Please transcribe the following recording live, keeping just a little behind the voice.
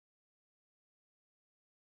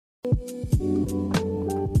Hello,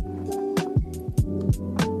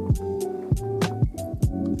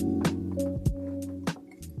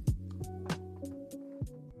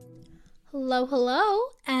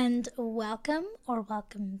 and welcome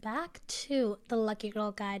back to the Lucky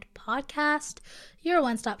Girl Guide podcast, your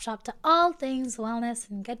one-stop shop to all things wellness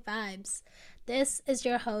and good vibes. This is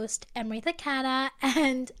your host, Amritha Khanna,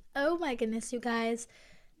 and oh my goodness, you guys,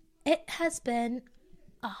 it has been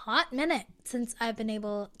a hot minute since I've been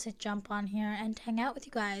able to jump on here and hang out with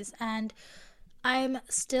you guys, and I'm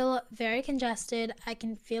still very congested. I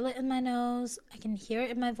can feel it in my nose. I can hear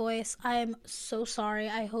it in my voice. I'm so sorry.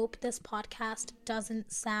 I hope this podcast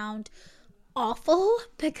doesn't sound awful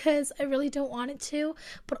because I really don't want it to,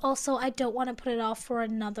 but also I don't want to put it off for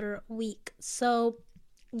another week. So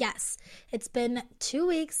yes, it's been 2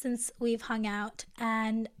 weeks since we've hung out,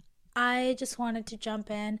 and I just wanted to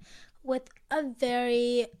jump in with a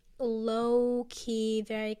very low-key,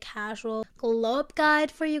 very casual glow-up guide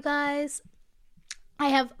for you guys. I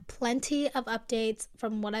have plenty of updates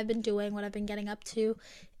from what I've been doing, what I've been getting up to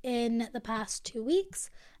in the past 2 weeks,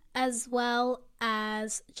 as well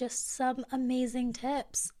as just some amazing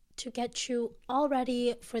tips to get you all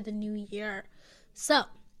ready for the new year. So,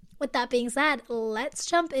 with that being said, let's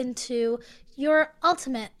jump into your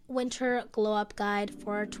ultimate winter glow-up guide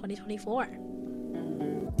for 2024.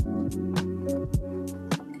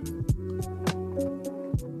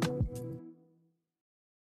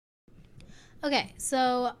 Okay,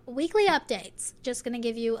 so weekly updates. Just going to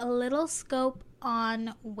give you a little scope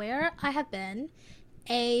on where I have been.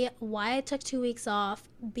 A, why I took 2 weeks off.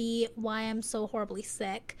 B, why I'm so horribly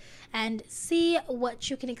sick. And C,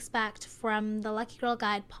 what you can expect from the Lucky Girl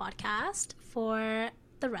Guide podcast for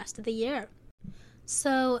the rest of the year.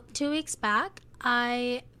 So 2 weeks back,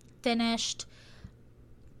 I finished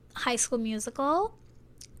High School Musical,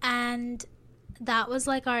 and that was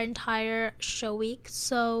like our entire show week.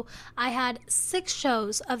 So I had 6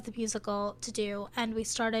 shows of the musical to do, and we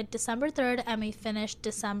started December 3rd and we finished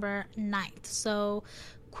December 9th. So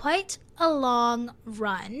quite a long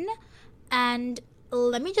run. And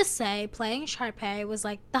let me just say, playing Sharpay was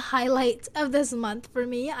like the highlight of this month for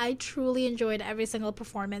me. I truly enjoyed every single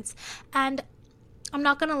performance. And I'm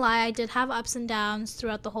not gonna lie, I did have ups and downs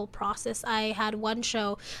throughout the whole process. I had one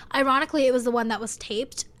show, ironically it was the one that was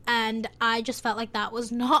taped, and I just felt like that was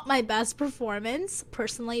not my best performance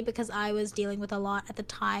personally, because I was dealing with a lot at the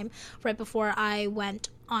time right before I went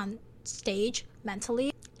on stage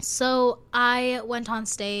mentally. So I went on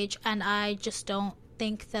stage and I just don't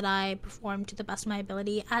think that I performed to the best of my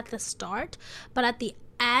ability at the start, but at the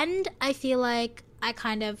end I feel like I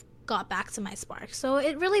kind of got back to my spark. So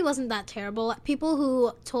it really wasn't that terrible. People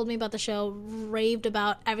who told me about the show raved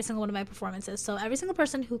about every single one of my performances. So every single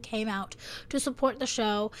person who came out to support the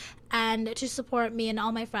show and to support me and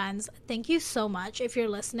all my friends, thank you so much. If you're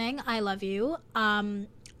listening, I love you.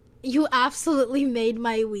 You absolutely made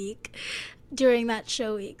my week during that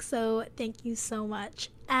show week. So thank you so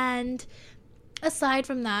much. And aside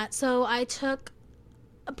from that, so I took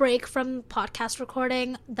a break from podcast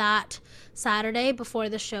recording that Saturday before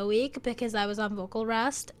the show week because I was on vocal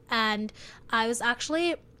rest, and I was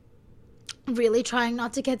actually really trying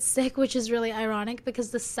not to get sick, which is really ironic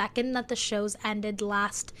because the second that the shows ended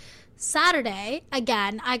last Saturday,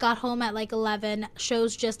 again, I got home at like 11,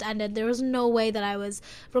 shows just ended. There was no way that I was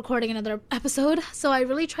recording another episode, so I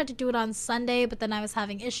really tried to do it on Sunday, but then I was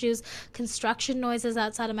having issues, construction noises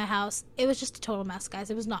outside of my house. It was just a total mess,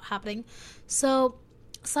 guys. It was not happening. So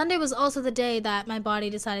Sunday was also the day that my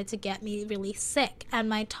body decided to get me really sick, and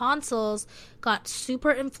my tonsils got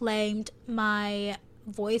super inflamed. My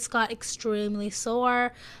voice got extremely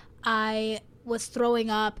sore. I was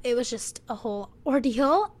throwing up. It was just a whole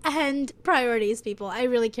ordeal. And priorities, people. I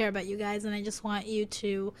really care about you guys, and I just want you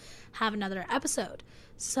to have another episode.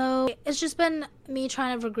 So it's just been me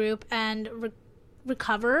trying to regroup and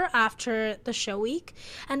recover after the show week,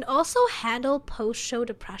 and also handle post-show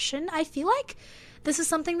depression. I feel like this is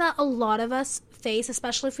something that a lot of us face,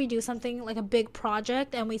 especially if we do something like a big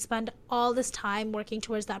project and we spend all this time working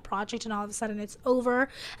towards that project and all of a sudden it's over,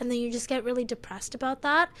 and then you just get really depressed about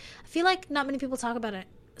that. I feel like not many people talk about it.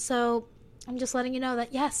 So I'm just letting you know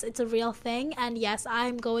that yes, it's a real thing, and yes,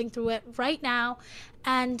 I'm going through it right now,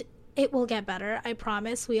 and it will get better. I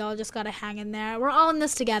promise. We all just gotta hang in there. We're all in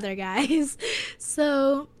this together, guys.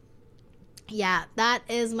 So yeah, that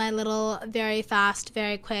is my little very fast,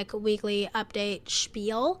 very quick weekly update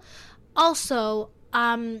spiel. Also,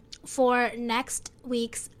 for next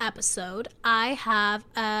week's episode, I have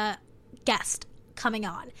a guest coming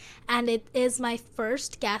on, and it is my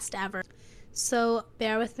first guest ever. So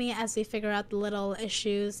bear with me as we figure out the little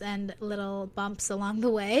issues and little bumps along the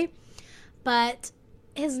way. But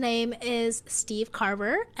his name is Steve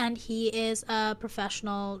Carver, and he is a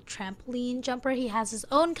professional trampoline jumper. He has his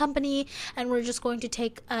own company, and we're just going to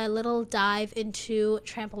take a little dive into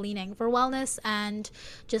trampolining for wellness and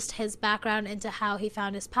just his background into how he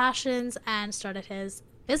found his passions and started his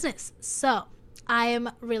business. So I am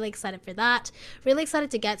really excited for that. Really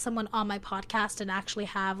excited to get someone on my podcast and actually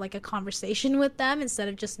have like a conversation with them instead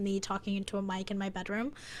of just me talking into a mic in my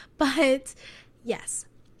bedroom. But yes,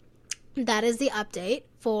 that is the update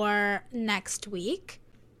for next week.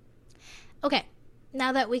 Okay,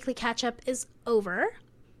 now that weekly catch up is over,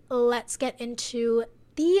 let's get into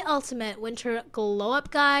the ultimate winter glow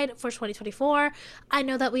up guide for 2024. I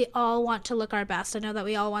know that we all want to look our best. I know that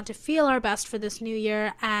we all want to feel our best for this new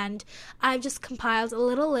year, and I've just compiled a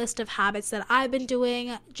little list of habits that I've been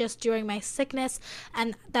doing just during my sickness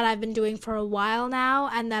and that I've been doing for a while now,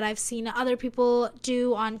 and that I've seen other people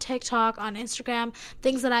do on TikTok, on Instagram,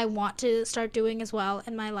 things that I want to start doing as well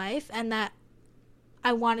in my life, and that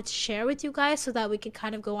I wanted to share with you guys so that we could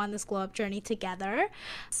kind of go on this glow up journey together.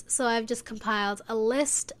 So I've just compiled a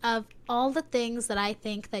list of all the things that I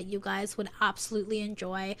think that you guys would absolutely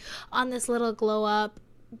enjoy on this little glow up,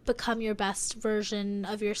 become your best version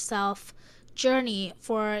of yourself journey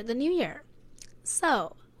for the new year.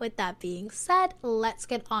 So with that being said, let's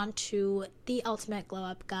get on to the ultimate glow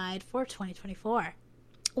up guide for 2024.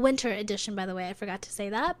 Winter edition, by the way, I forgot to say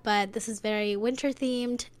that, but this is very winter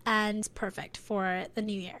themed and perfect for the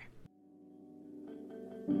new year.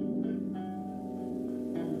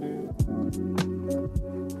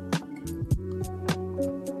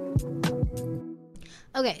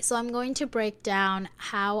 Okay, so I'm going to break down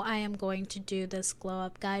how I am going to do this glow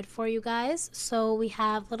up guide for you guys. So we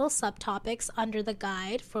have little subtopics under the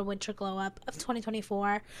guide for winter glow up of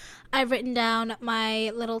 2024. I've written down my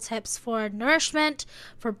little tips for nourishment,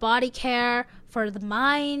 for body care, for the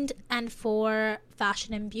mind, and for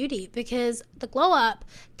fashion and beauty, because the glow up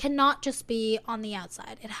cannot just be on the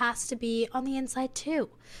outside. It has to be on the inside too.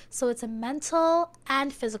 So it's a mental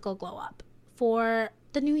and physical glow up for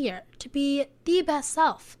the new year, to be the best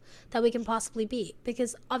self that we can possibly be.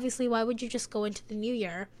 Because obviously, why would you just go into the new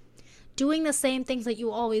year doing the same things that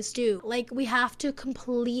you always do? Like, we have to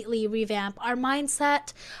completely revamp our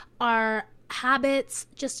mindset, our habits,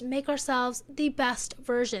 just make ourselves the best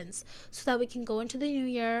versions so that we can go into the new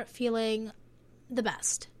year feeling the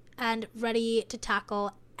best and ready to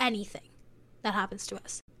tackle anything that happens to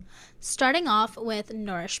us. Starting off with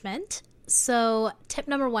nourishment. So tip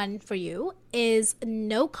number 1 for you is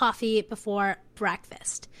no coffee before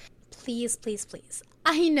breakfast. Please, please, please.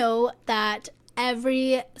 I know that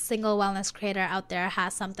every single wellness creator out there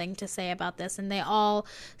has something to say about this, and they all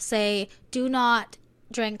say do not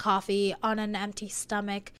drink coffee on an empty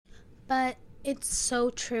stomach. But it's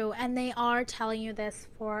so true, and they are telling you this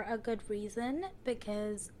for a good reason,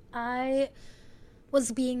 because I was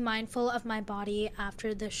being mindful of my body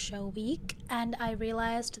after the show week, and I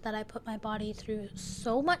realized that I put my body through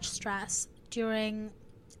so much stress during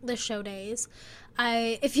the show days.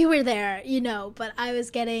 If you were there, you know, but I was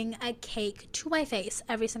getting a cake to my face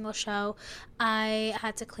every single show. I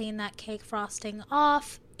had to clean that cake frosting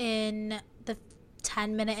off in the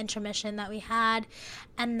 10-minute intermission that we had,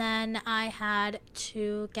 and then I had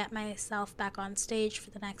to get myself back on stage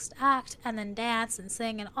for the next act and then dance and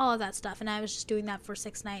sing and all of that stuff, and I was just doing that for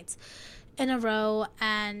 6 nights in a row,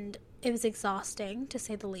 and it was exhausting to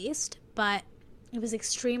say the least, but it was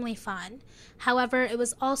extremely fun. However, it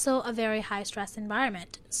was also a very high stress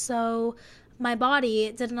environment, so my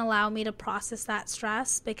body didn't allow me to process that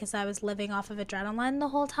stress because I was living off of adrenaline the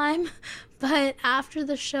whole time. But after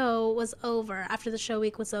the show was over, after the show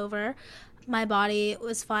week was over, my body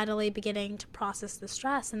was finally beginning to process the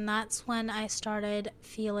stress. And that's when I started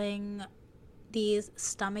feeling these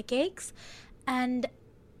stomach aches. And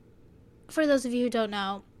for those of you who don't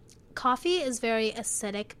know, coffee is very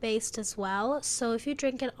acidic based as well. So if you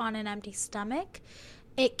drink it on an empty stomach,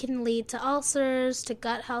 it can lead to ulcers, to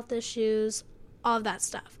gut health issues, all of that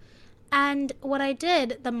stuff. And what I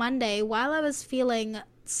did the Monday, while I was feeling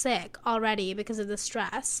sick already because of the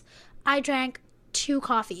stress, I drank 2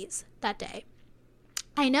 coffees that day.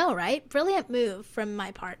 I know, right? Brilliant move from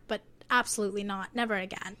my part, but absolutely not. Never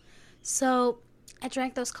again. So I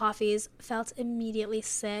drank those coffees, felt immediately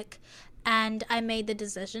sick, and I made the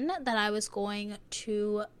decision that I was going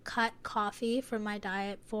to cut coffee from my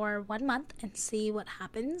diet for 1 month and see what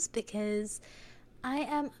happens, because I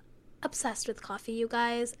am obsessed with coffee, you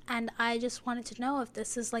guys, and I just wanted to know if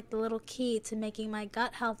this is like the little key to making my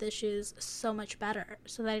gut health issues so much better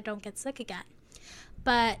so that I don't get sick again.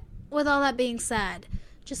 But with all that being said,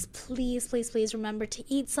 just please, please, please remember to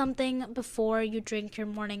eat something before you drink your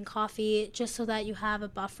morning coffee, just so that you have a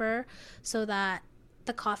buffer, so that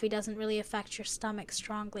the coffee doesn't really affect your stomach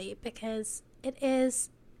strongly, because it is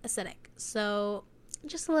acidic. So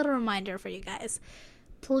just a little reminder for you guys.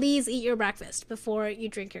 Please eat your breakfast before you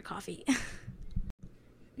drink your coffee.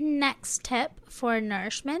 Next tip for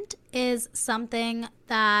nourishment is something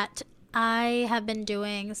that I have been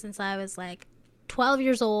doing since I was like 12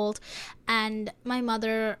 years old, and my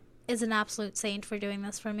mother is an absolute saint for doing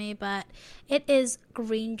this for me, but it is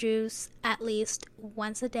green juice at least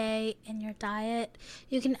once a day in your diet.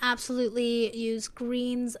 You can absolutely use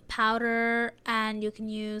greens powder, and you can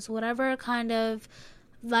use whatever kind of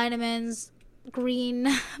vitamins green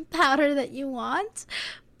powder that you want,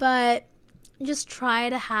 but just try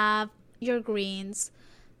to have your greens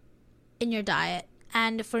in your diet.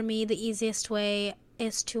 And for me, the easiest way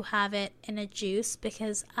is to have it in a juice,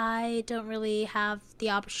 because I don't really have the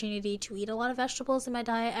opportunity to eat a lot of vegetables in my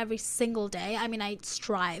diet every single day. I mean, I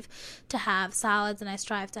strive to have salads and I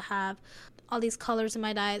strive to have all these colors in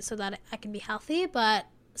my diet so that I can be healthy, but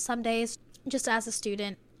some days, just as a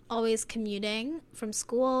student, always commuting from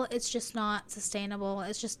school, it's just not sustainable.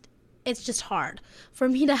 It's just hard for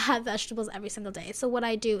me to have vegetables every single day. So what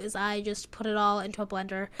I do is I just put it all into a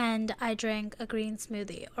blender and I drink a green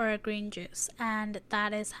smoothie or a green juice, and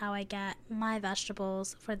that is how I get my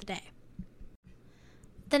vegetables for the day.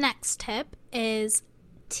 The next tip is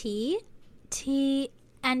tea,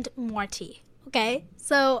 and more tea. Okay,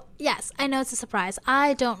 so yes, I know it's a surprise.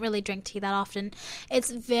 I don't really drink tea that often.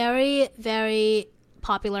 It's very, very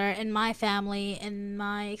popular in my family, in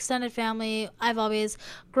my extended family. I've always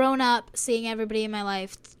grown up seeing everybody in my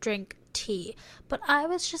life drink tea, but I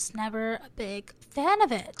was just never a big fan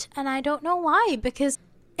of it, and I don't know why, because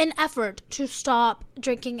in effort to stop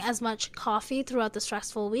drinking as much coffee throughout the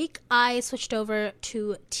stressful week, I switched over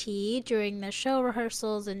to tea during the show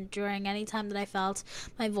rehearsals and during any time that I felt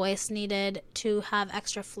my voice needed to have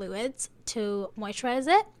extra fluids to moisturize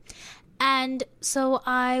it. And so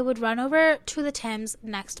I would run over to the Tim's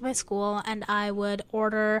next to my school and I would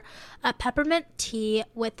order a peppermint tea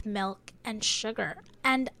with milk and sugar.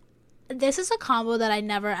 And this is a combo that I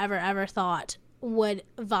never, ever, ever thought would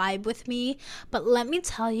vibe with me. But let me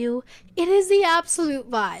tell you, it is the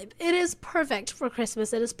absolute vibe. It is perfect for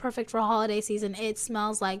Christmas. It is perfect for holiday season. It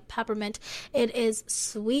smells like peppermint. It is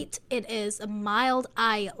sweet. It is mild.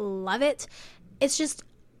 I love it. It's just,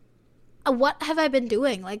 what have I been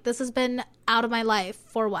doing? Like, this has been out of my life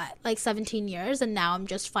for what, like 17 years, and now I'm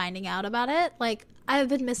just finding out about it. Like, I've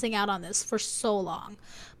been missing out on this for so long,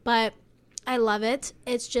 but I love it.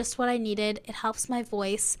 It's just what I needed. It helps my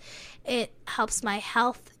voice. It helps my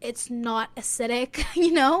health. It's not acidic,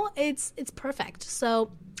 it's perfect.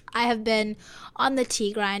 So I have been on the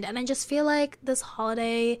tea grind, and I just feel like this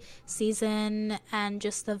holiday season and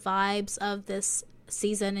just the vibes of this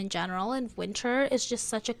season in general and winter is just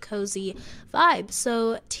such a cozy vibe.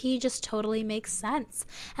 So tea just totally makes sense.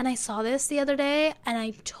 And I saw this the other day and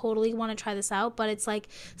I totally want to try this out, but it's like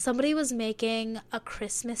somebody was making a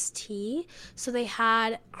Christmas tea. So they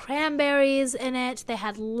had cranberries in it, they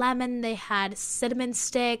had lemon, they had cinnamon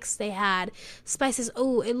sticks, they had spices.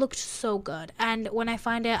 Oh, it looked so good. And when I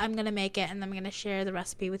find it, I'm gonna make it and I'm gonna share the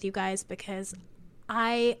recipe with you guys, because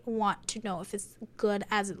I want to know if it's good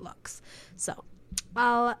as it looks. So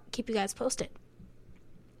I'll keep you guys posted.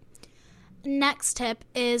 Next tip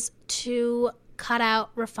is to cut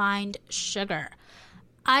out refined sugar.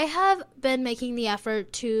 I have been making the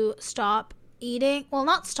effort to stop eating. Well,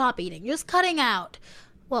 not stop eating, just cutting out.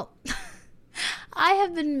 Well, I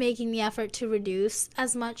have been making the effort to reduce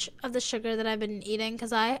as much of the sugar that I've been eating,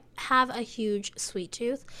 because I have a huge sweet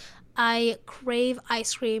tooth. I crave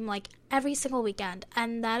ice cream like every single weekend,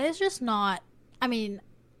 and that is just not,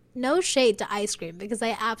 no shade to ice cream, because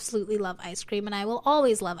I absolutely love ice cream and I will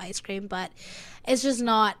always love ice cream, but it's just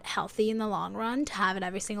not healthy in the long run to have it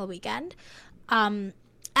every single weekend. And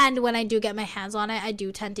when I do get my hands on it, I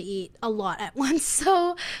do tend to eat a lot at once.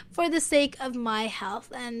 So for the sake of my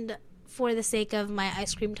health and for the sake of my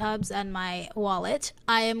ice cream tubs and my wallet,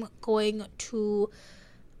 I am going to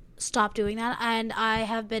stop doing that. And I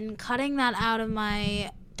have been cutting that out of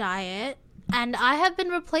my diet, and I have been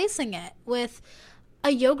replacing it with a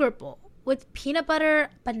yogurt bowl with peanut butter,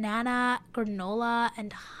 banana, granola,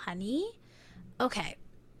 and honey. Okay,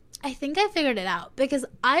 I think I figured it out, because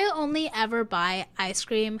I only ever buy ice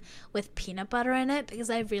cream with peanut butter in it, because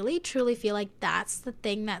I really truly feel like that's the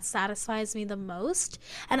thing that satisfies me the most.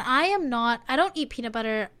 And I don't eat peanut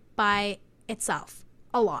butter by itself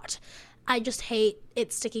a lot. I just hate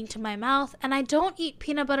it sticking to my mouth, and I don't eat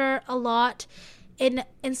peanut butter a lot in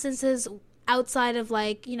instances outside of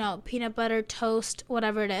like, peanut butter, toast,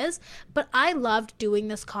 whatever it is. But I loved doing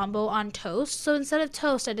this combo on toast. So instead of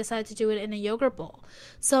toast, I decided to do it in a yogurt bowl.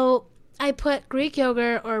 So I put Greek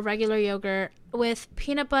yogurt or regular yogurt with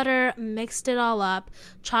peanut butter, mixed it all up,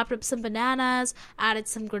 chopped up some bananas, added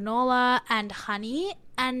some granola and honey.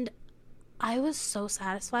 And I was so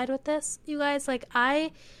satisfied with this, you guys. Like,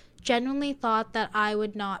 I genuinely thought that I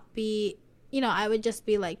would not be, I would just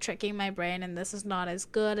be like tricking my brain and this is not as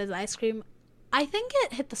good as ice cream. I think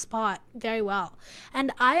it hit the spot very well.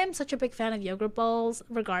 And I am such a big fan of yogurt bowls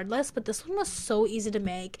regardless, but this one was so easy to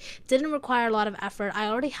make. Didn't require a lot of effort. I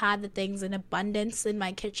already had the things in abundance in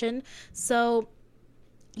my kitchen. So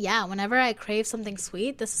yeah, whenever I crave something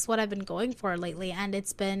sweet, this is what I've been going for lately, and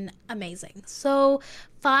it's been amazing. So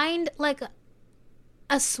find like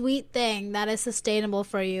a sweet thing that is sustainable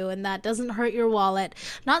for you and that doesn't hurt your wallet.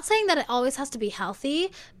 Not saying that it always has to be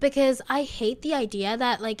healthy, because I hate the idea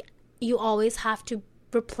that like you always have to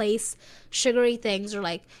replace sugary things or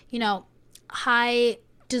like, high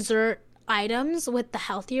dessert items with the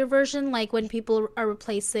healthier version. Like when people are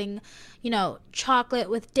replacing, chocolate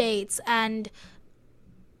with dates and,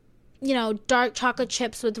 dark chocolate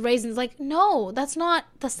chips with raisins. Like, no, that's not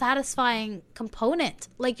the satisfying component.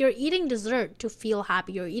 Like, you're eating dessert to feel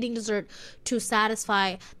happy. You're eating dessert to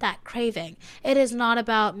satisfy that craving. It is not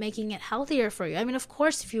about making it healthier for you. I mean, of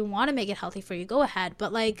course, if you want to make it healthy for you, go ahead.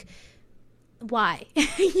 But, like, why?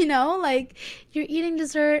 Like, you're eating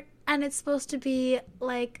dessert and it's supposed to be,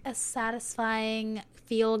 like, a satisfying,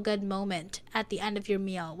 feel-good moment at the end of your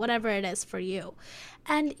meal, whatever it is for you.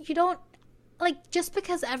 And you don't, like, just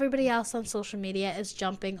because everybody else on social media is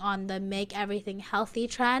jumping on the make everything healthy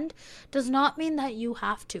trend does not mean that you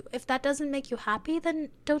have to. If that doesn't make you happy, then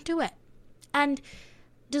don't do it. And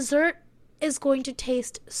dessert is going to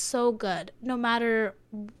taste so good no matter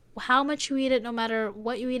how much you eat it, no matter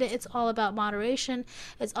what you eat it. It's all about moderation.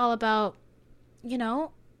 It's all about,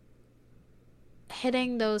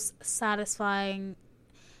 hitting those satisfying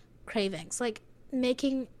cravings, like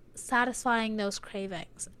satisfying those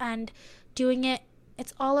cravings and doing it.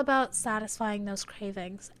 It's all about satisfying those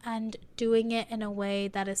cravings and doing it in a way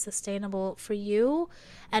that is sustainable for you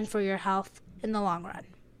and for your health in the long run.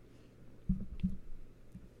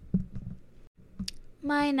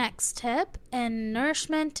 My next tip in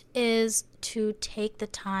nourishment is to take the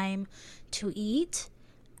time to eat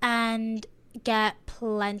and get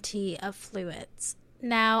plenty of fluids.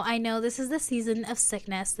 Now, I know this is the season of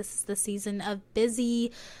sickness. This is the season of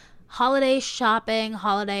busy holiday shopping,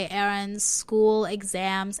 holiday errands, school,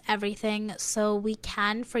 exams, everything. So we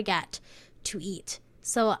can forget to eat.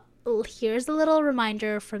 So here's a little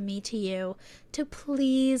reminder from me to you to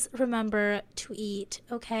please remember to eat,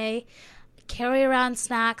 okay? Carry around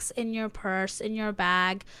snacks in your purse, in your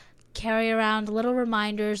bag. Carry around little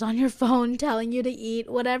reminders on your phone telling you to eat,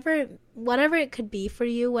 whatever it could be for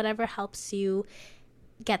you, whatever helps you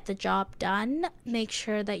get the job done. Make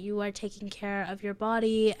sure that you are taking care of your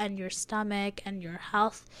body and your stomach and your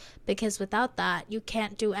health, because without that, you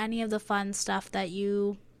can't do any of the fun stuff that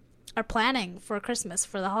you are planning for Christmas,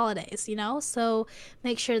 for the holidays, So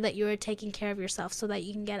make sure that you are taking care of yourself so that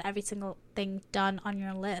you can get every single thing done on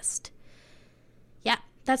your list. Yeah,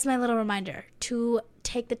 that's my little reminder, to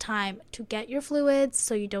take the time to get your fluids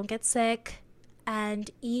so you don't get sick, and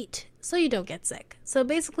eat so you don't get sick. So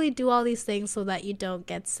basically do all these things so that you don't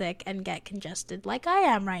get sick and get congested like I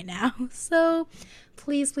am right now. So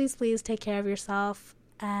please, please, please take care of yourself.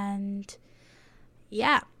 And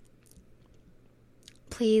yeah,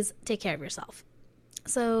 please take care of yourself.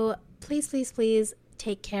 So please, please, please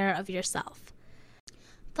take care of yourself.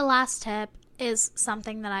 The last tip is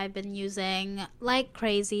something that I've been using like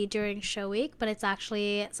crazy during show week, but it's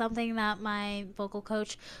actually something that my vocal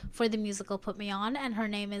coach for the musical put me on, and her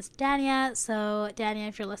name is Dania. So Dania,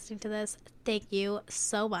 if you're listening to this, thank you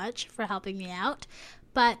so much for helping me out.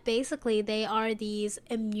 But basically, they are these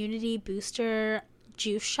immunity booster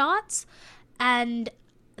juice shots, and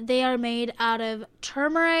they are made out of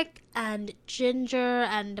turmeric and ginger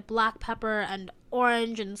and black pepper and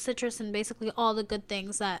orange and citrus and basically all the good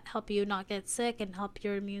things that help you not get sick and help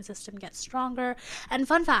your immune system get stronger. And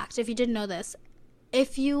fun fact, if you didn't know this,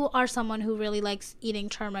 if you are someone who really likes eating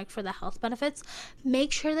turmeric for the health benefits,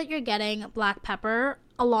 make sure that you're getting black pepper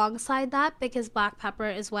alongside that, because black pepper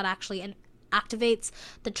is what actually activates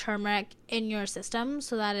the turmeric in your system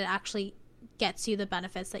so that it actually gets you the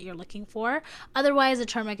benefits that you're looking for. Otherwise, the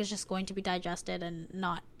turmeric is just going to be digested and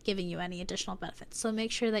not giving you any additional benefits. So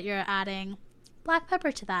make sure that you're adding black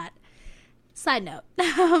pepper to that. Side note.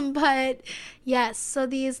 But yes, so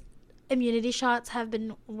these immunity shots have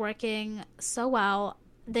been working so well.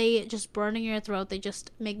 they just burn in your throat. They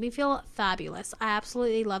just make me feel fabulous. I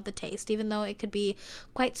absolutely love the taste, even though it could be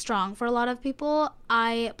quite strong for a lot of people.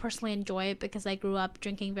 I personally enjoy it because I grew up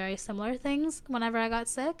drinking very similar things whenever I got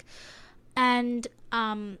sick. And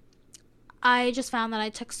I just found that I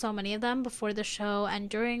took so many of them before the show and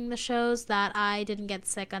during the shows that I didn't get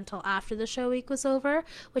sick until after the show week was over,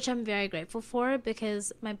 which I'm very grateful for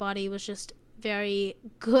because my body was just very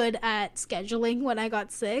good at scheduling when I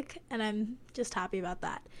got sick, and I'm just happy about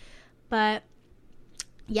that. But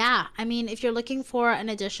yeah, I mean, if you're looking for an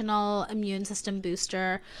additional immune system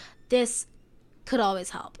booster, this could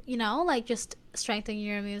always help, like just strengthening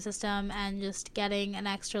your immune system and just getting an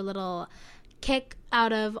extra little kick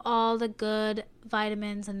out of all the good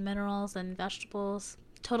vitamins and minerals and vegetables.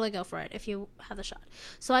 Totally go for it if you have the shot.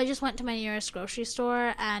 So I just went to my nearest grocery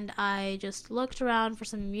store and I just looked around for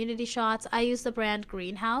some immunity shots. I use the brand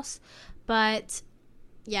Greenhouse, but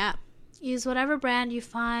yeah, use whatever brand you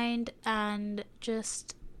find and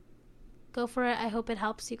just go for it. I hope it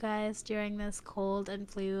helps you guys during this cold and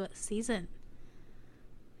flu season.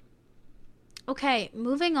 Okay,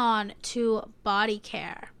 moving on to body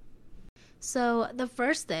care. So the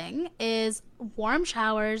first thing is warm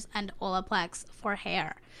showers and Olaplex for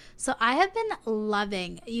hair. So I have been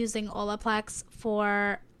loving using Olaplex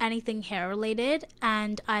for anything hair related,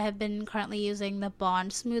 and I have been currently using the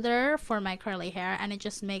Bond Smoother for my curly hair, and it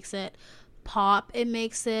just makes it pop. It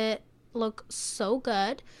makes it look so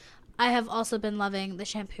good. I have also been loving the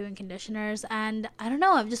shampoo and conditioners, and I don't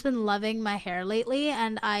know, I've just been loving my hair lately,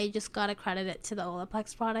 and I just gotta credit it to the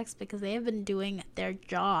Olaplex products because they have been doing their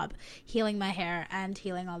job healing my hair and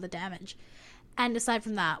healing all the damage. And aside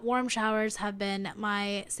from that, warm showers have been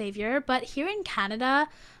my savior, but here in Canada,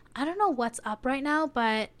 I don't know what's up right now,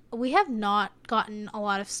 but we have not gotten a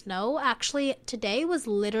lot of snow. Actually, today was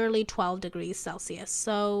literally 12 degrees Celsius,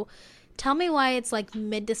 so tell me why it's like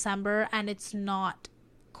mid-December and it's not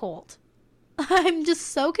cold. I'm just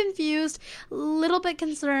so confused, a little bit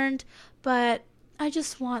concerned, but I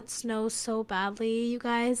just want snow so badly, you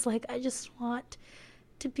guys. Like, I just want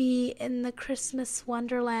to be in the Christmas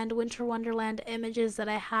wonderland, winter wonderland images that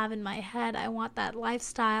I have in my head. I want that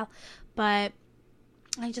lifestyle, but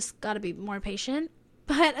I just gotta be more patient.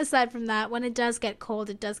 But aside from that, when it does get cold,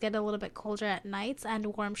 it does get a little bit colder at nights,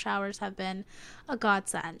 and warm showers have been a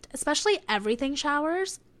godsend, especially everything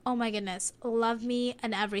showers. Oh my goodness, love me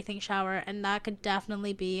an everything shower, and that could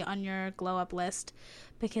definitely be on your glow up list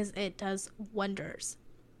because it does wonders.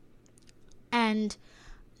 And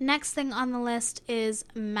next thing on the list is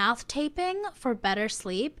mouth taping for better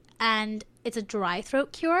sleep, and it's a dry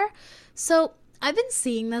throat cure. So I've been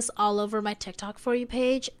seeing this all over my TikTok For You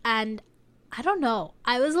page, and I don't know,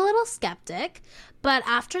 I was a little skeptic, but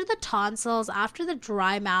after the tonsils, after the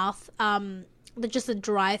dry mouth, just the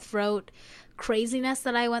dry throat craziness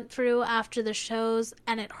that I went through after the shows,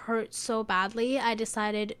 and it hurt so badly, I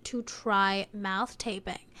decided to try mouth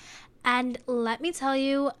taping. And let me tell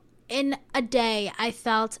you, in a day, I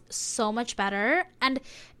felt so much better. And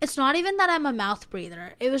it's not even that I'm a mouth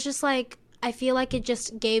breather. It was just like, I feel like it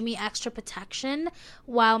just gave me extra protection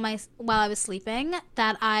while I was sleeping,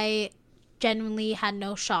 that I genuinely had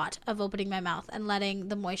no shot of opening my mouth and letting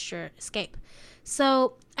the moisture escape.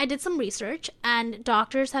 So I did some research, and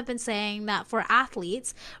doctors have been saying that for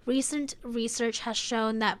athletes, recent research has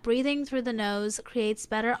shown that breathing through the nose creates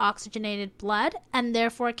better oxygenated blood and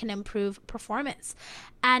therefore can improve performance.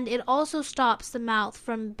 And it also stops the mouth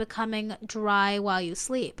from becoming dry while you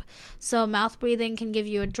sleep. So mouth breathing can give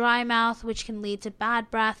you a dry mouth, which can lead to bad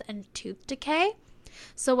breath and tooth decay.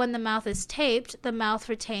 So when the mouth is taped, the mouth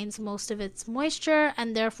retains most of its moisture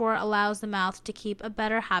and therefore allows the mouth to keep a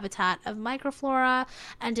better habitat of microflora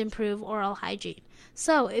and improve oral hygiene.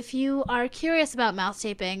 So if you are curious about mouth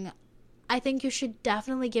taping, I think you should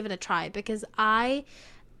definitely give it a try because I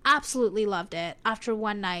absolutely loved it after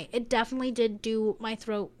one night. It definitely did do my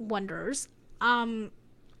throat wonders. And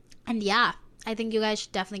yeah, I think you guys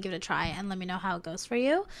should definitely give it a try and let me know how it goes for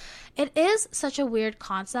you. It is such a weird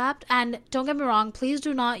concept, and don't get me wrong, please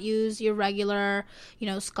do not use your regular,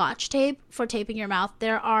 Scotch tape for taping your mouth.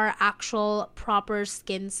 There are actual proper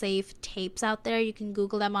skin safe tapes out there. You can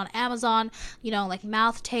Google them on Amazon, like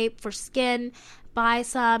mouth tape for skin. Buy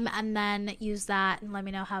some and then use that and let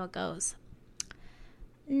me know how it goes.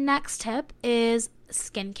 Next tip is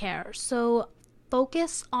skincare. So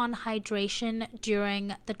focus on hydration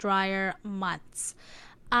during the drier months.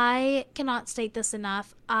 I cannot state this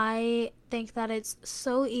enough. I think that it's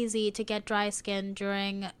so easy to get dry skin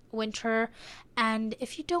during winter, and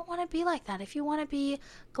if you don't want to be like that, if you want to be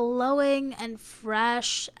glowing and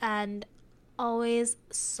fresh and always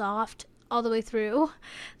soft all the way through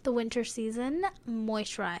the winter season,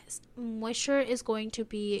 moisturize. Moisture is going to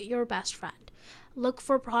be your best friend. Look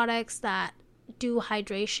for products that do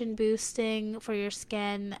hydration boosting for your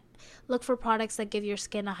skin. Look for products that give your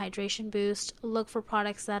skin a hydration boost. Look for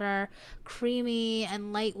products that are creamy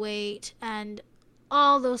and lightweight and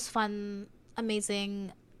all those fun,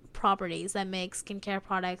 amazing properties that make skincare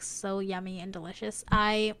products so yummy and delicious.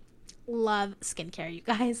 I love skincare, you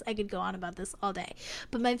guys. I could go on about this all day.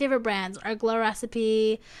 But my favorite brands are Glow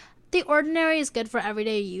Recipe. The Ordinary is good for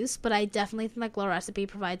everyday use, but I definitely think that Glow Recipe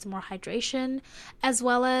provides more hydration, as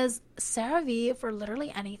well as CeraVe for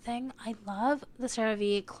literally anything. I love the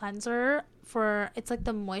CeraVe cleanser it's like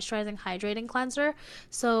the moisturizing hydrating cleanser.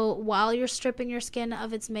 So while you're stripping your skin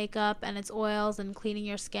of its makeup and its oils and cleaning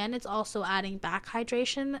your skin, it's also adding back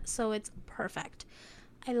hydration. So it's perfect.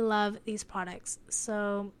 I love these products.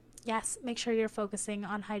 So yes, make sure you're focusing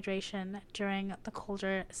on hydration during the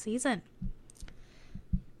colder season.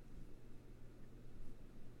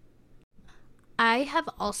 I have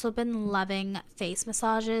also been loving face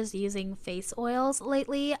massages using face oils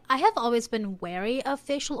lately. I have always been wary of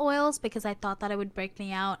facial oils because I thought that it would break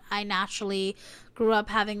me out. I naturally grew up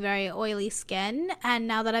having very oily skin, and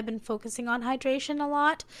now that I've been focusing on hydration a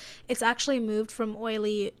lot, it's actually moved from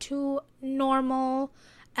oily to normal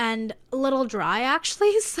and a little dry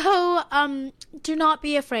actually. So do not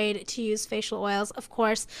be afraid to use facial oils. Of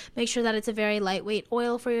course, make sure that it's a very lightweight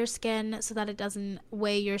oil for your skin so that it doesn't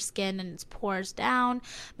weigh your skin and its pores down.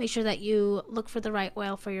 Make sure that you look for the right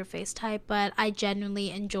oil for your face type, but I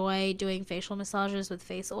genuinely enjoy doing facial massages with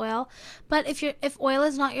face oil. But if oil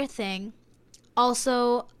is not your thing,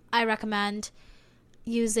 also I recommend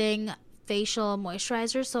using facial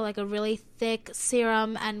moisturizer, so like a really thick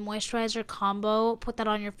serum and moisturizer combo. Put that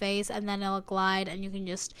on your face and then it'll glide and you can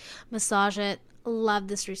just massage it. Love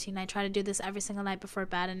this routine. I try to do this every single night before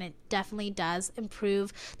bed, and it definitely does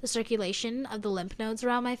improve the circulation of the lymph nodes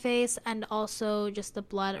around my face and also just the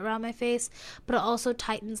blood around my face, but it also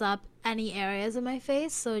tightens up any areas of my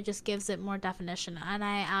face, so it just gives it more definition, and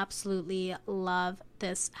I absolutely love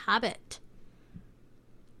this habit.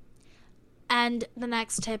 And the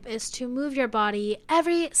next tip is to move your body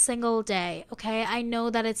every single day, okay? I know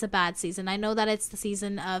that it's a bad season. I know that it's the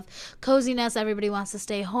season of coziness. Everybody wants to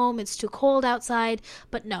stay home. It's too cold outside.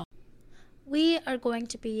 But no. We are going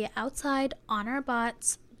to be outside on our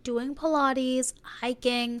butts, doing Pilates,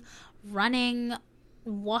 hiking, running,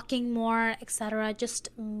 walking more, etc. Just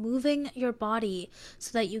moving your body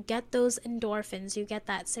so that you get those endorphins, you get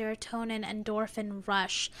that serotonin endorphin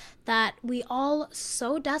rush that we all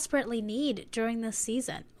so desperately need during this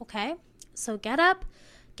season, okay? So get up,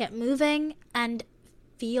 get moving, and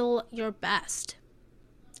feel your best.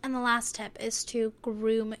 And the last tip is to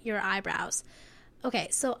groom your eyebrows. Okay,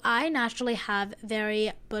 so I naturally have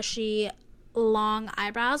very bushy, long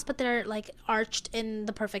eyebrows, but they're like arched in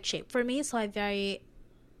the perfect shape for me, so I very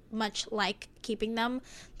much like keeping them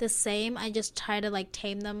the same. I just try to like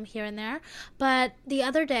tame them here and there. But the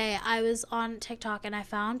other day I was on TikTok and I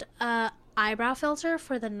found a eyebrow filter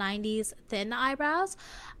for the 90s thin eyebrows.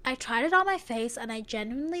 I tried it on my face and I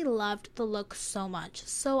genuinely loved the look so much.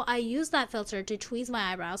 So I used that filter to tweeze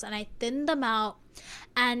my eyebrows and I thinned them out,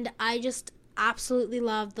 and I just absolutely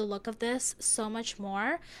love the look of this so much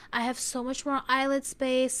more. I have so much more eyelid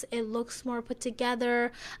space. It looks more put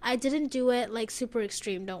together. I didn't do it like super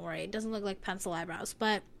extreme, don't worry. It doesn't look like pencil eyebrows,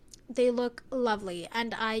 but they look lovely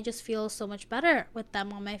and I just feel so much better with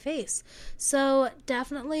them on my face. So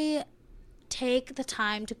definitely take the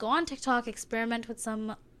time to go on TikTok, experiment with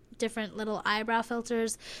some different little eyebrow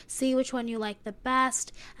filters, see which one you like the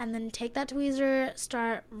best, and then take that tweezer,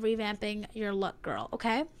 start revamping your look, girl,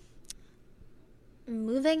 okay?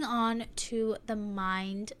 Moving on to the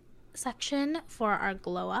mind section for our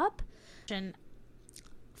glow up.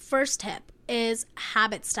 First tip is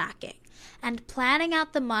habit stacking and planning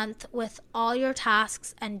out the month with all your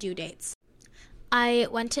tasks and due dates. I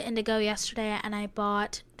went to Indigo yesterday and I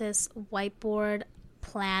bought this whiteboard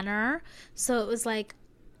planner. So it was like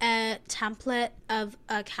a template of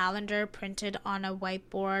a calendar printed on a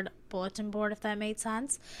whiteboard bulletin board, if that made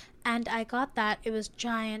sense. And I got that. It was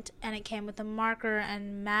giant and it came with a marker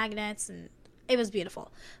and magnets and it was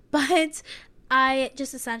beautiful. But I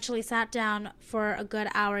just essentially sat down for a good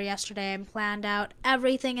hour yesterday and planned out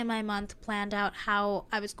everything in my month, planned out how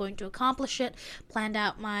I was going to accomplish it, planned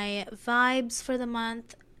out my vibes for the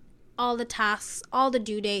month, all the tasks, all the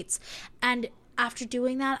due dates. And after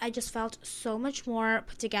doing that, I just felt so much more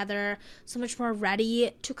put together, so much more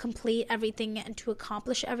ready to complete everything and to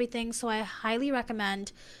accomplish everything. So I highly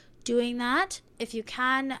recommend doing that if you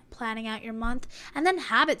can, planning out your month, and then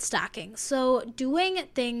habit stacking. So doing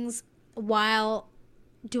things while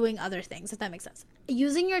doing other things, if that makes sense.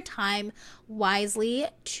 Using your time wisely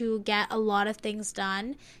to get a lot of things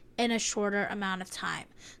done in a shorter amount of time.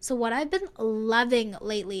 So what I've been loving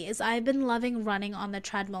lately is I've been loving running on the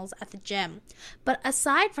treadmills at the gym. But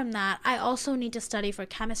aside from that, I also need to study for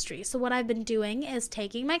chemistry. So what I've been doing is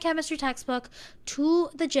taking my chemistry textbook to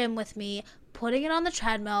the gym with me, putting it on the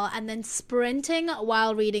treadmill, and then sprinting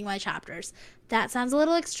while reading my chapters. That sounds a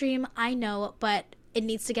little extreme, I know, but it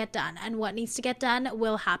needs to get done. And what needs to get done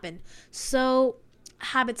will happen. So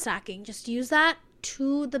habit stacking, just use that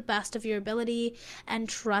to the best of your ability, and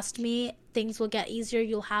trust me, things will get easier.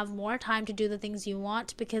 You'll have more time to do the things you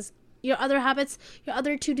want because your other habits, your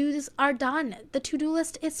other to-dos are done. The to-do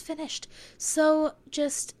list is finished. So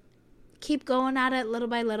just keep going at it little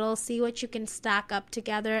by little. See what you can stack up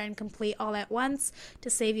together and complete all at once to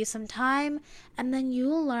save you some time, and then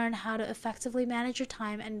you'll learn how to effectively manage your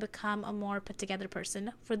time and become a more put together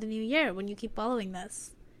person for the new year when you keep following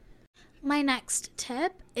this. My next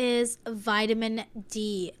tip is vitamin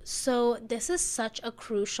D. So this is such a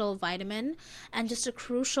crucial vitamin and just a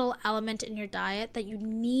crucial element in your diet that you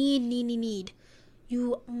need.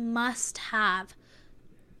 You must have,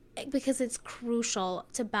 because it's crucial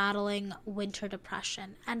to battling winter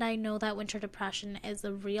depression. And I know that winter depression is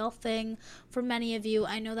a real thing for many of you.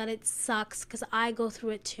 I know that it sucks because I go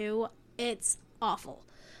through it too. It's awful.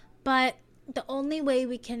 But the only way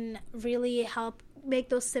we can really help make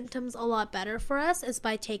those symptoms a lot better for us is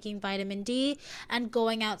by taking vitamin D and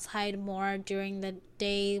going outside more during the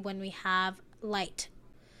day when we have light.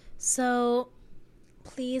 So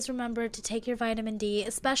please remember to take your vitamin D,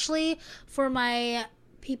 especially for my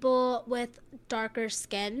people with darker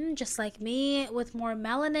skin, just like me, with more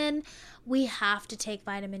melanin. We have to take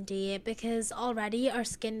vitamin D because already our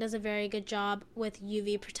skin does a very good job with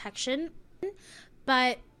UV protection,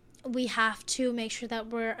 but we have to make sure that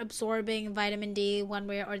we're absorbing vitamin D one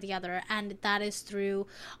way or the other, and that is through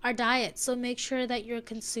our diet. So make sure that you're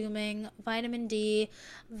consuming vitamin D,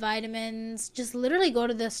 vitamins. Just literally go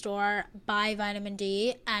to the store, buy vitamin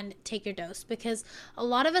D, and take your dose, because a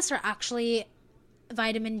lot of us are actually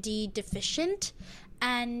vitamin D deficient,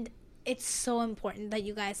 and it's so important that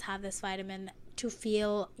you guys have this vitamin to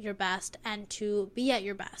feel your best and to be at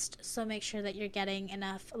your best. So make sure that you're getting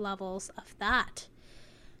enough levels of that.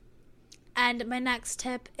 And my next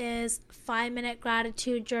tip is 5-minute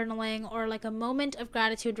gratitude journaling, or like a moment of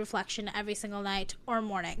gratitude reflection every single night or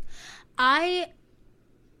morning. I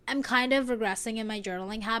am kind of regressing in my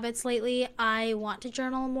journaling habits lately. I want to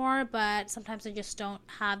journal more, but sometimes I just don't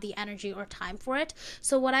have the energy or time for it.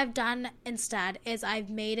 So what I've done instead is I've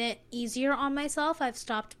made it easier on myself. I've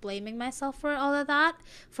stopped blaming myself for all of that,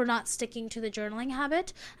 for not sticking to the journaling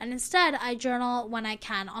habit. And instead, I journal when I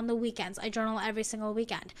can on the weekends. I journal every single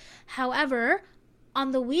weekend. However,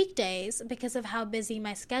 on the weekdays, because of how busy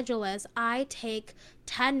my schedule is, I take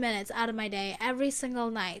 10 minutes out of my day every single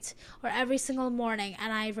night or every single morning,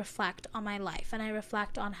 and I reflect on my life, and I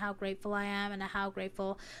reflect on how grateful I am and how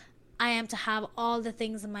grateful I am to have all the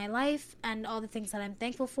things in my life and all the things that I'm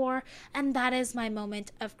thankful for. And that is my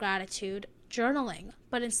moment of gratitude journaling.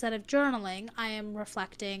 But instead of journaling, I am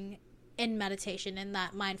reflecting in meditation, in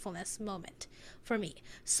that mindfulness moment for me.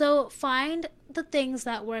 So find the things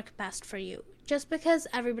that work best for you. Just because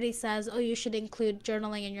everybody says, oh, you should include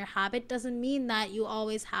journaling in your habit, doesn't mean that you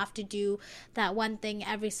always have to do that one thing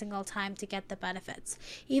every single time to get the benefits.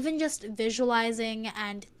 Even just visualizing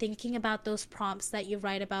and thinking about those prompts that you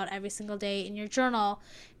write about every single day in your journal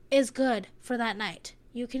is good for that night.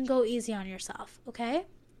 You can go easy on yourself, okay?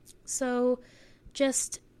 So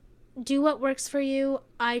just do what works for you.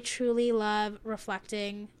 I truly love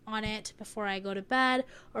reflecting on it before I go to bed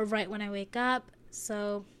or right when I wake up.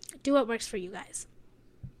 So do what works for you guys.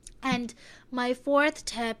 And my fourth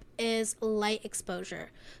tip is light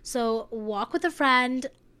exposure. So walk with a friend.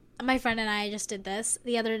 My friend and I just did this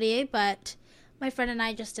the other day,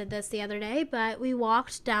 but we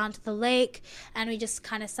walked down to the lake and we just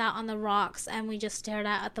kind of sat on the rocks and we just stared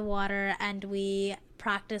out at the water and we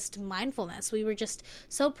practiced mindfulness. We were just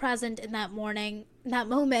so present in that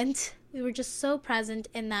moment. We were just so present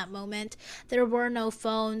in that moment. There were no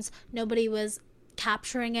phones. Nobody was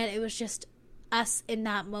capturing it. It was just us in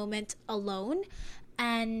that moment alone.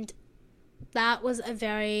 And that was a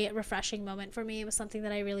very refreshing moment for me. It was something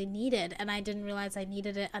that I really needed, and I didn't realize I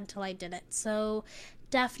needed it until I did it. So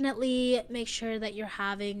definitely make sure that you're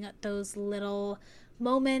having those little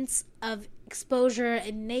moments of exposure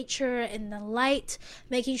in nature, in the light,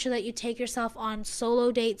 making sure that you take yourself on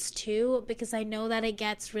solo dates too, because I know that it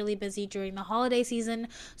gets really busy during the holiday season.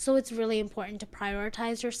 So it's really important to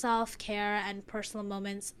prioritize your self-care and personal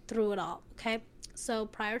moments through it all, okay? So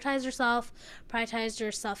prioritize yourself, prioritize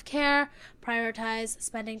your self-care, prioritize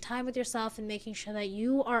spending time with yourself and making sure that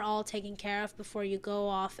you are all taken care of before you go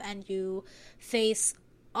off and you face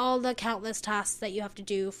all the countless tasks that you have to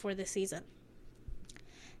do for the season.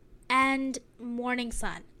 And morning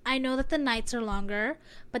sun. I know that the nights are longer,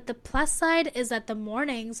 but the plus side is that the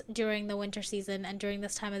mornings during the winter season and during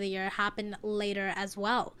this time of the year happen later as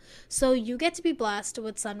well. So you get to be blessed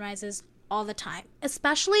with sunrises all the time,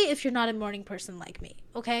 especially if you're not a morning person like me,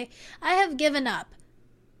 okay? I have given up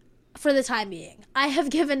for the time being. I have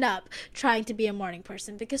given up trying to be a morning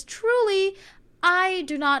person because truly I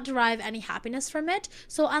do not derive any happiness from it.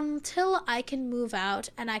 So until I can move out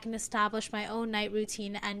and I can establish my own night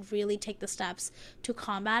routine and really take the steps to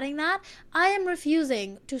combating that, I am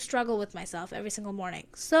refusing to struggle with myself every single morning.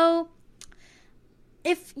 So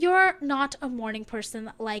if you're not a morning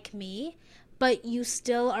person like me, but you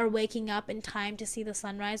still are waking up in time to see the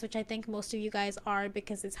sunrise, which I think most of you guys are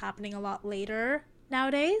because it's happening a lot later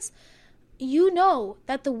nowadays, you know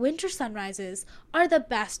that the winter sunrises are the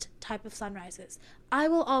best type of sunrises. I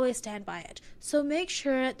will always stand by it. So make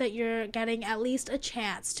sure that you're getting at least a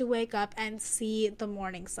chance to wake up and see the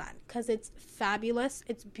morning sun because it's fabulous,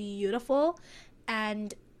 it's beautiful,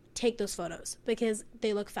 and take those photos because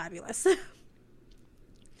they look fabulous.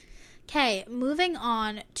 Okay, moving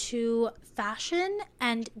on to fashion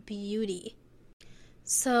and beauty.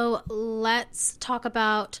 So let's talk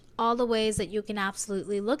about all the ways that you can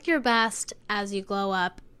absolutely look your best as you glow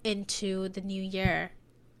up into the new year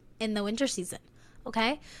in the winter season.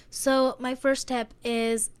 Okay, so my first tip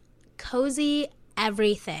is cozy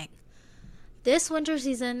everything. This winter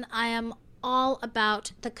season, I am all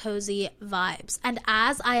about the cozy vibes. And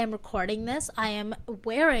as I am recording this, I am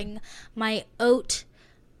wearing my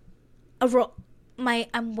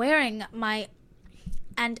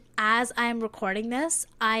and as I'm recording this,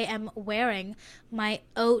 I am wearing my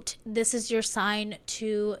Oat This Is Your Sign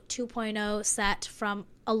to 2.0 set from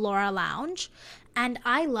Allura Lounge. And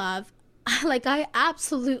I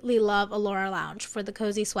absolutely love Allura Lounge for the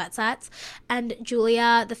cozy sweat sets. And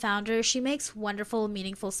Julia, the founder, she makes wonderful,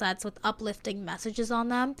 meaningful sets with uplifting messages on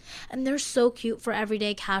them. And they're so cute for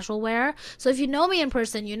everyday casual wear. So if you know me in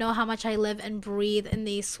person, you know how much I live and breathe in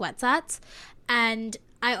these sweat sets. And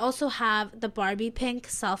I also have the Barbie pink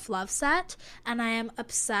self-love set, and I am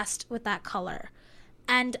obsessed with that color.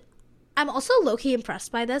 And I'm also low-key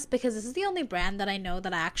impressed by this because this is the only brand that I know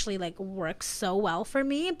that actually works so well for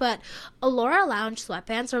me. But Allura Lounge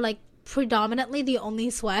sweatpants are predominantly the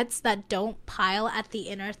only sweats that don't pile at the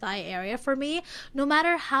inner thigh area for me, no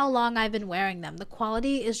matter how long I've been wearing them. The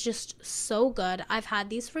quality is just so good. I've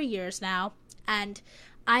had these for years now, and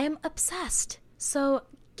I am obsessed. So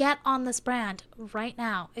get on this brand right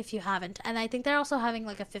now if you haven't. And I think they're also having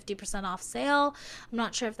a 50% off sale. I'm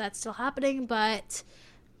not sure if that's still happening, but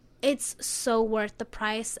it's so worth the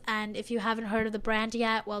price. And if you haven't heard of the brand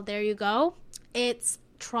yet, well, there you go. It's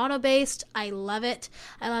Toronto based. I love it.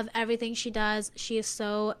 I love everything she does. She is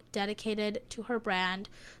so dedicated to her brand.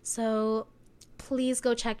 So please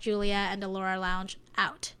go check Julia and Allura Lounge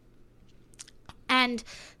out. And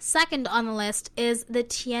second on the list is the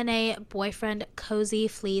TNA Boyfriend Cozy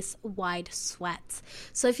Fleece Wide Sweats.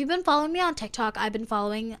 So if you've been following me on TikTok, I've been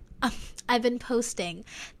posting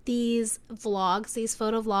these vlogs, these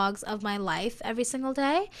photo vlogs of my life every single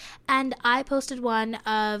day. And I posted one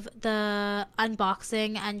of the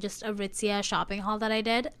unboxing and just Aritzia shopping haul that I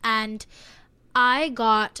did. And I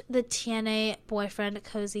got the TNA Boyfriend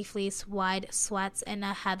Cozy Fleece Wide Sweats in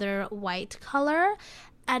a heather white color.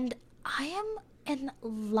 And I am in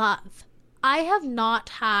love. I have not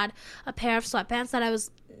had a pair of sweatpants that I was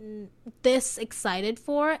this excited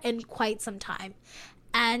for in quite some time.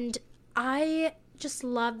 And I just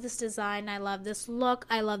love this design. I love this look.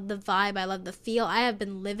 I love the vibe. I love the feel. I have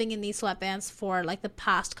been living in these sweatpants for the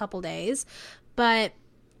past couple days, but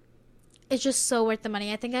it's just so worth the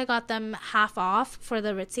money. I think I got them half off for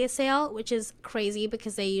the Aritzia sale, which is crazy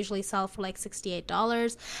because they usually sell for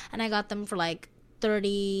 $68, and I got them for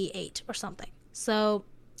 $38 or something. So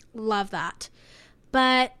love that.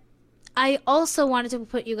 But I also wanted to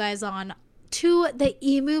put you guys on to the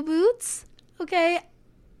emu boots. Okay,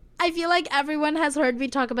 I feel like everyone has heard me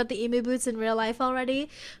talk about the emu boots in real life already,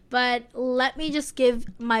 but let me just give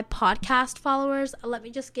my podcast followers, let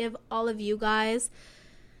me just give all of you guys,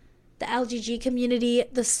 the LGG community,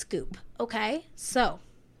 the scoop. Okay, so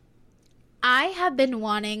I have been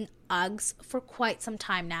wanting Uggs for quite some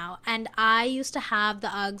time now, and I used to have the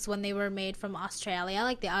Uggs when they were made from Australia,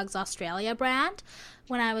 like the Uggs Australia brand,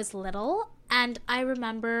 when I was little, and I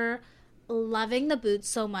remember loving the boots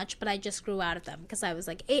so much, but I just grew out of them because I was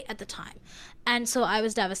like 8 at the time. And so I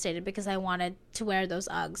was devastated because I wanted to wear those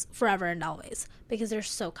Uggs forever and always because they're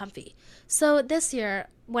so comfy. So this year,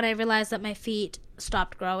 when I realized that my feet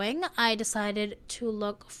stopped growing, I decided to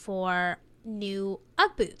look for new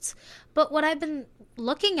Ugg boots. But what I've been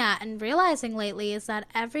looking at and realizing lately is that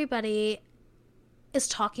everybody is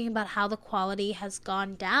talking about how the quality has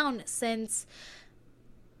gone down since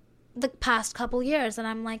the past couple years, and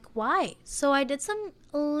I'm like, why? So I did some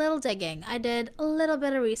little digging. I did a little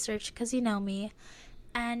bit of research because you know me,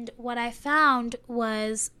 and what I found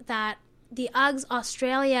was that the Uggs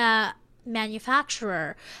Australia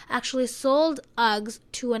manufacturer actually sold Uggs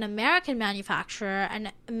to an American manufacturer,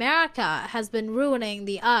 and America has been ruining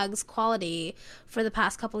the Uggs quality for the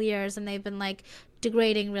past couple years, and they've been like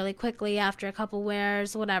degrading really quickly after a couple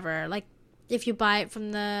wears, whatever. Like if you buy it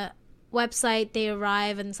from the website, they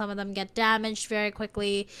arrive and some of them get damaged very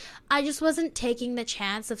quickly. I just wasn't taking the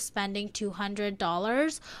chance of spending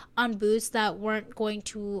 $200 on boots that weren't going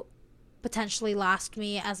to potentially last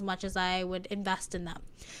me as much as I would invest in them.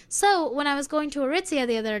 So when I was going to Aritzia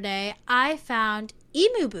the other day, I found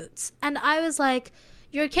Emu boots, and I was like,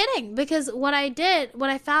 you're kidding, because what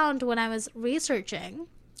I found when I was researching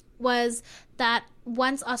was that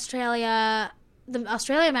once the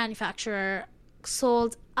Australia manufacturer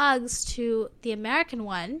sold Uggs to the American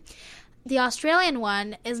one, the Australian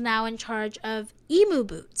one is now in charge of Emu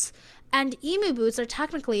boots. And Emu boots are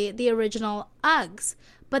technically the original Uggs,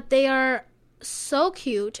 but they are so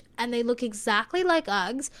cute and they look exactly like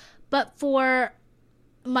Uggs, but for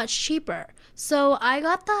much cheaper. So I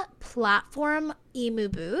got the platform Emu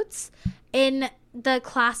boots in the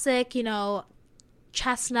classic,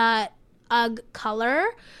 chestnut Ugg color,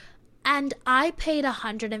 and I paid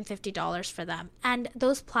 $150 for them. And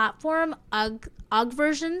those platform Ugg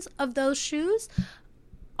versions of those shoes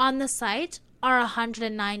on the site are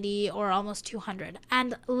 $190 or almost $200.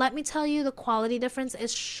 And let me tell you, the quality difference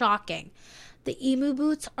is shocking. The Emu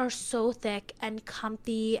boots are so thick and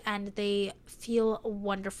comfy, and they feel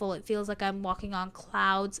wonderful. It feels like I'm walking on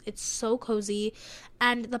clouds. It's so cozy.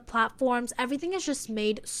 And the platforms, everything is just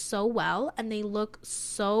made so well, and they look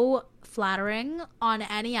so flattering on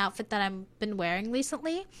any outfit that I've been wearing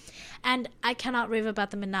recently. And I cannot rave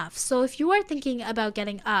about them enough. So if you are thinking about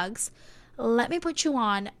getting Uggs, let me put you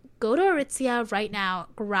on. Go to Aritzia right now,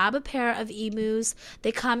 grab a pair of Emus.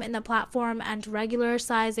 They come in the platform and regular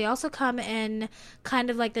size. They also come in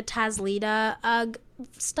kind of like the Tazlita Ugg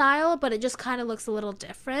style, but it just kind of looks a little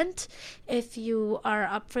different if you are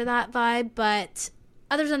up for that vibe. But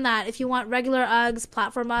other than that, if you want regular Uggs,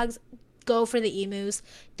 platform Uggs, go for the Emus.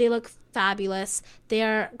 They look fabulous. They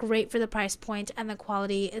are great for the price point, and the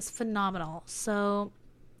quality is phenomenal. So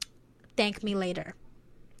thank me later.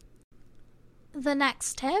 The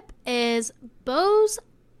next tip is bows,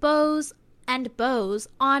 and bows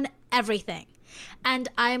on everything. And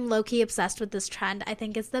I'm low-key obsessed with this trend. I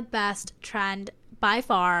think it's the best trend by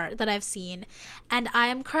far that I've seen. And I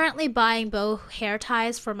am currently buying bow hair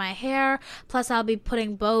ties for my hair. Plus I'll be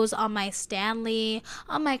putting bows on my Stanley,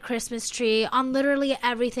 on my Christmas tree, on literally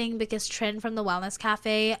everything because Trin from the Wellness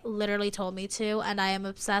Cafe literally told me to, and I am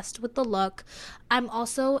obsessed with the look. I'm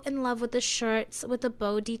also in love with the shirts with the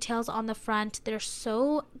bow details on the front. They're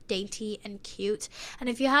so dainty and cute. And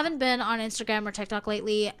if you haven't been on Instagram or TikTok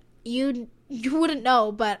lately, you wouldn't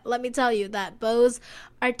know, but let me tell you that bows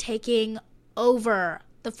are taking over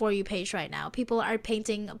the For You page right now. People are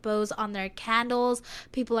painting bows on their candles.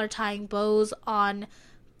 People are tying bows on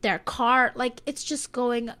their car. Like, it's just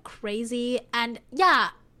going crazy. And yeah,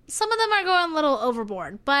 some of them are going a little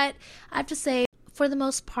overboard, but I have to say, for the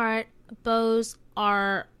most part, bows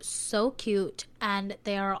are so cute and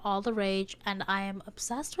they are all the rage, and I am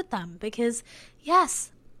obsessed with them because,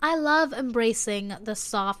 yes, I love embracing the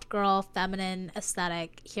soft girl feminine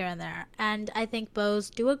aesthetic here and there, and I think bows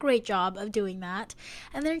do a great job of doing that,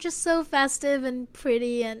 and they're just so festive and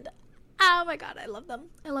pretty, and oh my god, I love them.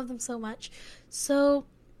 I love them so much. So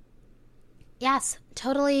yes,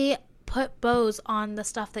 totally put bows on the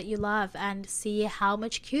stuff that you love and see how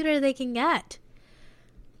much cuter they can get.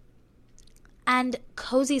 And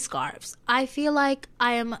cozy scarves. I feel like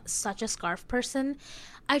I am such a scarf person.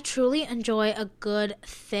 I truly enjoy a good,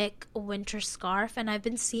 thick winter scarf, and I've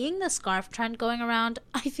been seeing the scarf trend going around.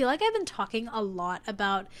 I feel like I've been talking a lot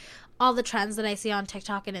about all the trends that I see on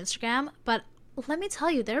TikTok and Instagram, but let me tell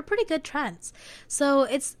you, they're pretty good trends. So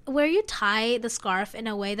it's where you tie the scarf in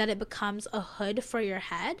a way that it becomes a hood for your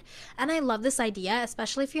head. And I love this idea,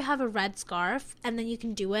 especially if you have a red scarf and then you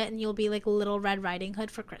can do it and you'll be like Little Red Riding Hood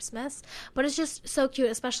for Christmas. But it's just so cute,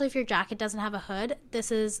 especially if your jacket doesn't have a hood.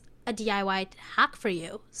 This is a DIY hack for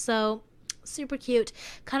you. So super cute.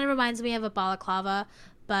 Kind of reminds me of a balaclava,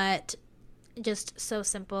 but just so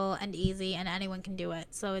simple and easy, and anyone can do it.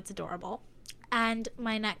 So it's adorable. And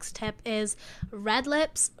my next tip is red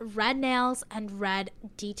lips, red nails, and red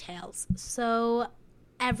details. So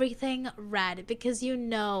everything red, because you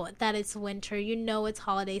know that it's winter, you know it's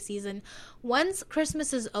holiday season. Once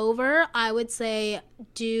Christmas is over, I would say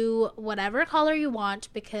do whatever color you want,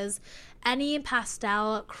 because any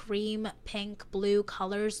pastel, cream, pink, blue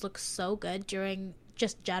colors look so good during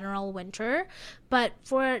just general winter. But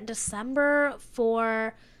for December,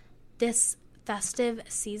 for this festive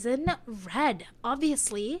season, red,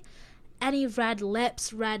 obviously. Any red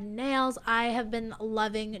lips, red nails. I have been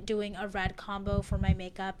loving doing a red combo for my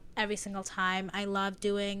makeup every single time. I love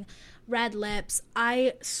doing red lips.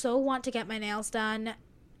 I so want to get my nails done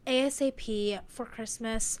ASAP for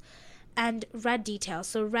Christmas. And red details,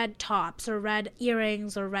 so red tops or red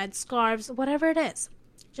earrings or red scarves, whatever it is,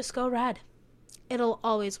 just go red. It'll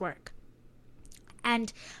always work.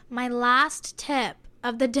 And my last tip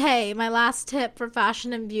of the day, my last tip for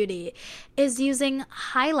fashion and beauty, is using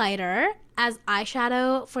highlighter as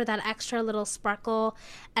eyeshadow for that extra little sparkle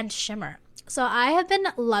and shimmer. So I have been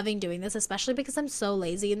loving doing this, especially because I'm so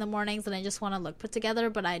lazy in the mornings and I just want to look put together,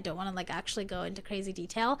 but I don't want to like actually go into crazy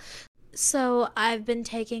detail. So I've been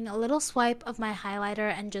taking a little swipe of my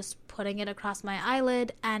highlighter and just putting it across my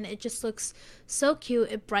eyelid, and it just looks so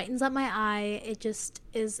cute. It brightens up my eye. It just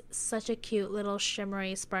is such a cute little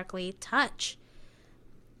shimmery, sparkly touch.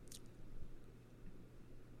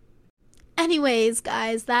 Anyways,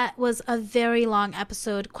 guys, that was a very long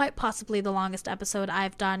episode, quite possibly the longest episode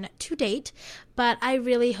I've done to date, but I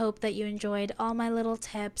really hope that you enjoyed all my little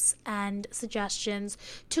tips and suggestions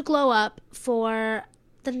to glow up for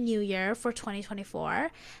the new year, for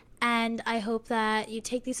 2024. And I hope that you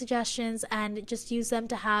take these suggestions and just use them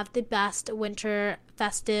to have the best winter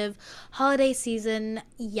festive holiday season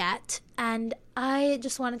yet. And I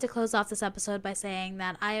just wanted to close off this episode by saying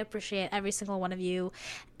that I appreciate every single one of you,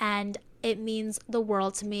 and it means the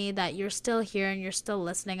world to me that you're still here and you're still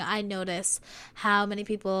listening. I notice how many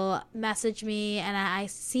people message me, and I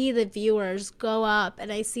see the viewers go up,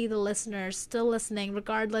 and I see the listeners still listening,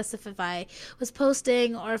 regardless if I was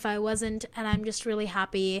posting or if I wasn't. And I'm just really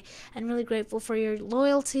happy and really grateful for your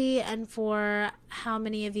loyalty and for how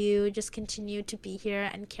many of you just continue to be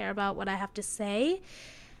here and care about what I have to say.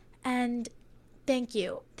 And thank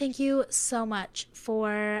you. Thank you so much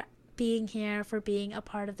for being here, for being a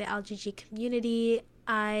part of the LGG community.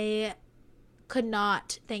 I could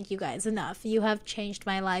not thank you guys enough. You have changed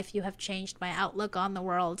my life. You have changed my outlook on the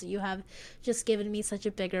world. You have just given me such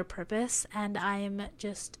a bigger purpose, and I am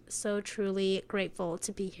just so truly grateful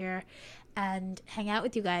to be here and hang out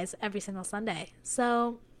with you guys every single Sunday.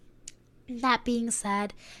 So that being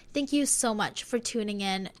said, thank you so much for tuning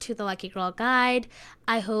in to the Lucky Girl Guide.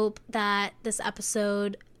 I hope that this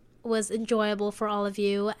episode was enjoyable for all of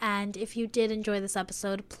you, and if you did enjoy this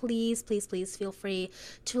episode, please feel free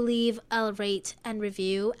to leave a rate and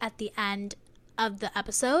review at the end of the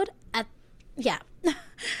episode. And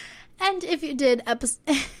if you did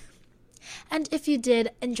and if you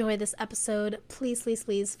did enjoy this episode, please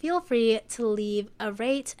feel free to leave a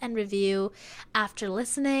rate and review after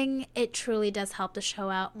listening. It truly does help the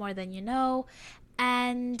show out more than you know,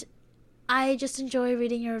 and I just enjoy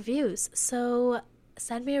reading your reviews. So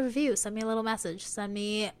send me a review, send me a little message, send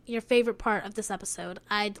me your favorite part of this episode.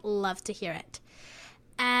 I'd love to hear it.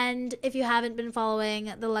 And if you haven't been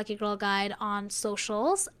following the Lucky Girl Guide on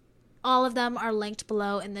socials, all of them are linked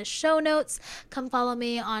below in the show notes. Come follow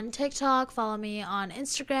me on TikTok, follow me on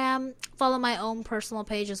Instagram, follow my own personal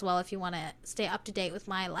page as well if you want to stay up to date with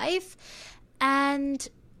my life. And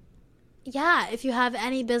yeah, if you have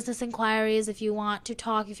any business inquiries, if you want to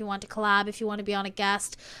talk, if you want to collab, if you want to be on a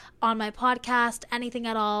guest on my podcast, anything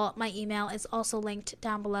at all, my email is also linked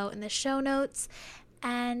down below in the show notes.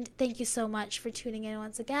 And thank you so much for tuning in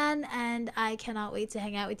once again, and I cannot wait to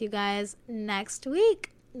hang out with you guys next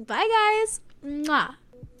week. Bye, guys. Mwah.